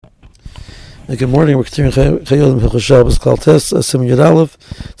Good morning. We're continuing Hilchos Shabbos Klal Siman Aleph.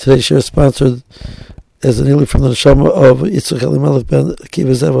 Today's share is sponsored as an Eli from the Neshama of Yitzchak Elimelech ben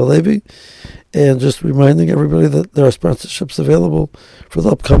Akiva Zev Alevi, and just reminding everybody that there are sponsorships available for the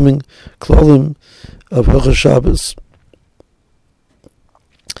upcoming Klalim of Hilchos Shabbos.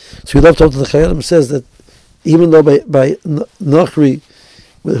 So we left out the Chayyim says that even though by Nachri,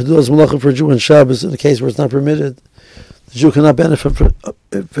 who does Malacha for a Jew on Shabbos, in a case where it's not permitted, the Jew cannot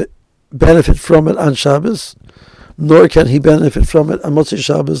benefit from it on Shabbos, nor can he benefit from it on Motzei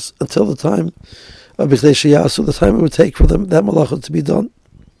Shabbos until the time of B'chlei Sheyasu, the time it would take for them that Malacha to be done.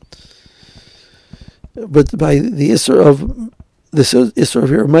 But by the Isser of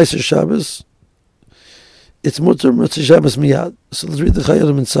here, Maaseh Shabbos, it's Mutter Motzei Shabbos Miyad. So let's read the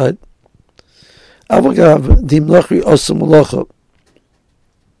Chayyim inside. Avagav dim Nachri Osam Malacha.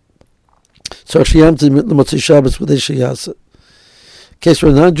 So Shiyam to the Motzei Shabbos B'chlei Sheyasu. Case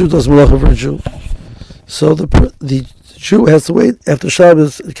where a non-Jew does malacha for a Jew, so the Jew has to wait after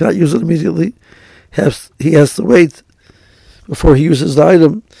Shabbos. He cannot use it immediately. He has to wait before he uses the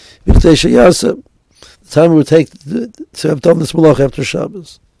item. The time it would take to have done this malacha after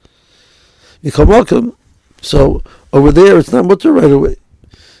Shabbos. So over there it's not mutter right away.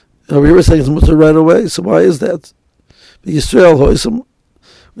 Over here we're saying it's mutter right away. So why is that? The Yisrael, in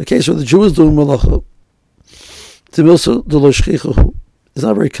the case where the Jew is doing malacha, it's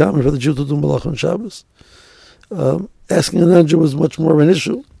not very common for the Jew to do malacha on Shabbos. Asking a non-Jew is much more of an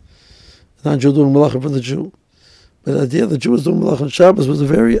issue. A non-Jew doing malacha for the Jew. But the idea that the Jew was doing malacha on Shabbos was a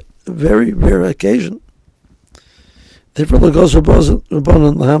very, very rare occasion. Therefore, the goes Rabbanan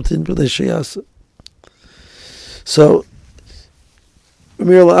Lahamtin B'dei Sheyasa. So,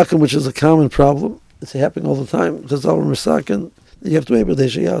 Mir La'akim, which is a common problem, it's happening all the time. Because Al Mersakin, you have to wait B'dei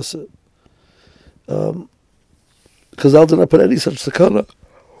Sheyasa. Because Al did not put any such sakana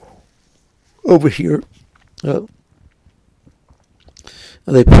over here. And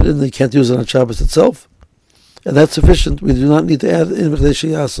they put in, they can't use it on Shabbos itself. And that's sufficient. We do not need to add in B'chlei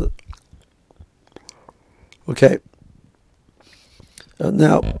Sheyasu. Okay.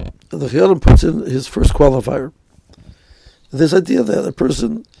 Now, the Chayyim puts in his first qualifier. This idea that a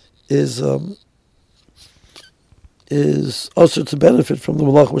person is also to benefit from the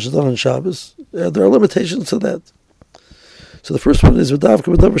malach which is done on Shabbos. There are limitations to that. So the first one is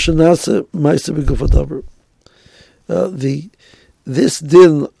v'davka b'davar shenase Maaseh b'guf hadavar. This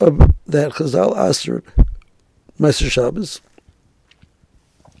din that Chazal asked Maaseh Shabbos,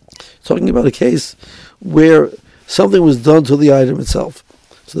 talking about a case where something was done to the item itself.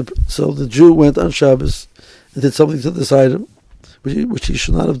 So the Jew went on Shabbos and did something to this item, which he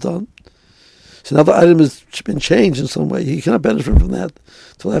should not have done. So now the item has been changed in some way. He cannot benefit from that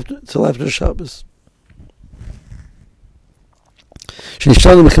till after Shabbos. In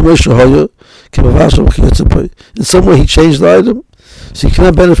some way he changed the item, so you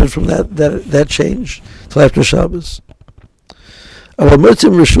cannot benefit from that change till after Shabbos. But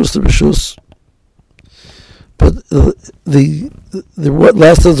the what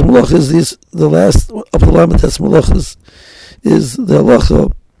last of the malach is the last of the lamentas malachas is the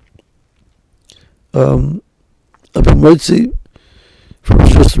halacha of motzi from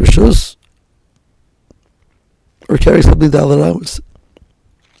rishus to rishus, or carry something down the hours.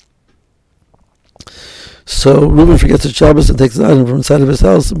 So Reuben forgets his Shabbos and takes an item from inside of his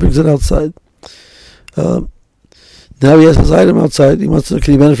house and brings it outside. Now he has his item outside. He wants to know,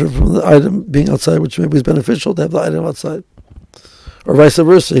 can he benefit from the item being outside, which maybe is beneficial to have the item outside, or vice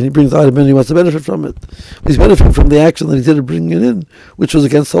versa. And he brings the item in and he wants to benefit from it. He's benefiting from the action that he did of bringing it in, which was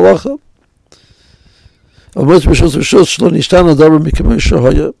against halacha.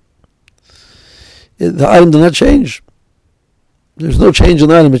 The item did not change. There's no change in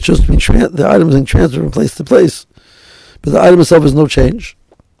the item. It's just the item is being transferred from place to place, but the item itself is no change.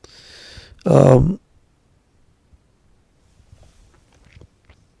 So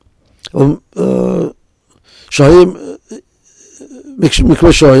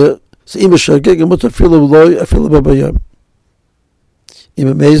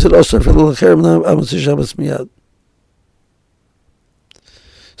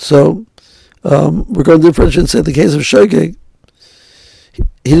we're going to differentiate and say the case of shogeg,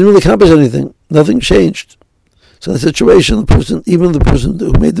 he didn't really accomplish anything. Nothing changed. So in that situation, even the person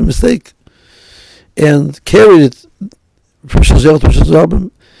who made the mistake and carried it, once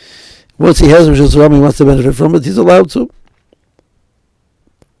he has Rishus Rabbim, he wants to benefit from it, he's allowed to.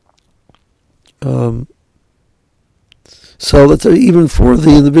 So let's say even for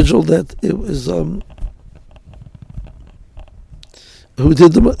the individual that it was who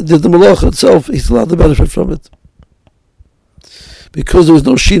did the malacha itself, he's allowed to benefit from it. because there was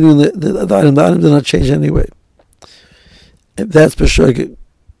no Shinui in the item did not change anyway. If that's b'shogeg.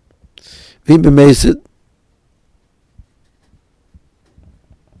 V'im b'meisid.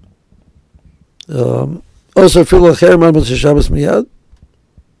 Also, filo cherman b'tzei Shabbos miyad.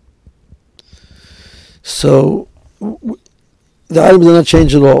 So the item did not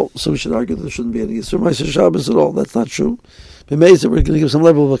change at all. So we should argue that there shouldn't be any Yisur Maaseh Shabbos at all. That's not true. B'meisid, we're going to give some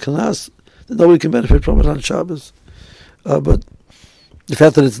level of a kanas that nobody can benefit from it on Shabbos. But the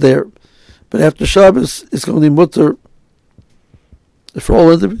fact that it's there. But after Shabbos, it's going to be mutter for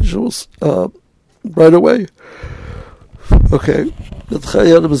all individuals right away. Okay. The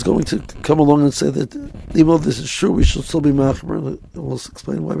Chayyim is going to come along and say that even though this is true, we should still be machmer. And we'll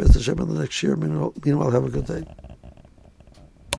explain why Mr. Hashem in the next year. Meanwhile, have a good day.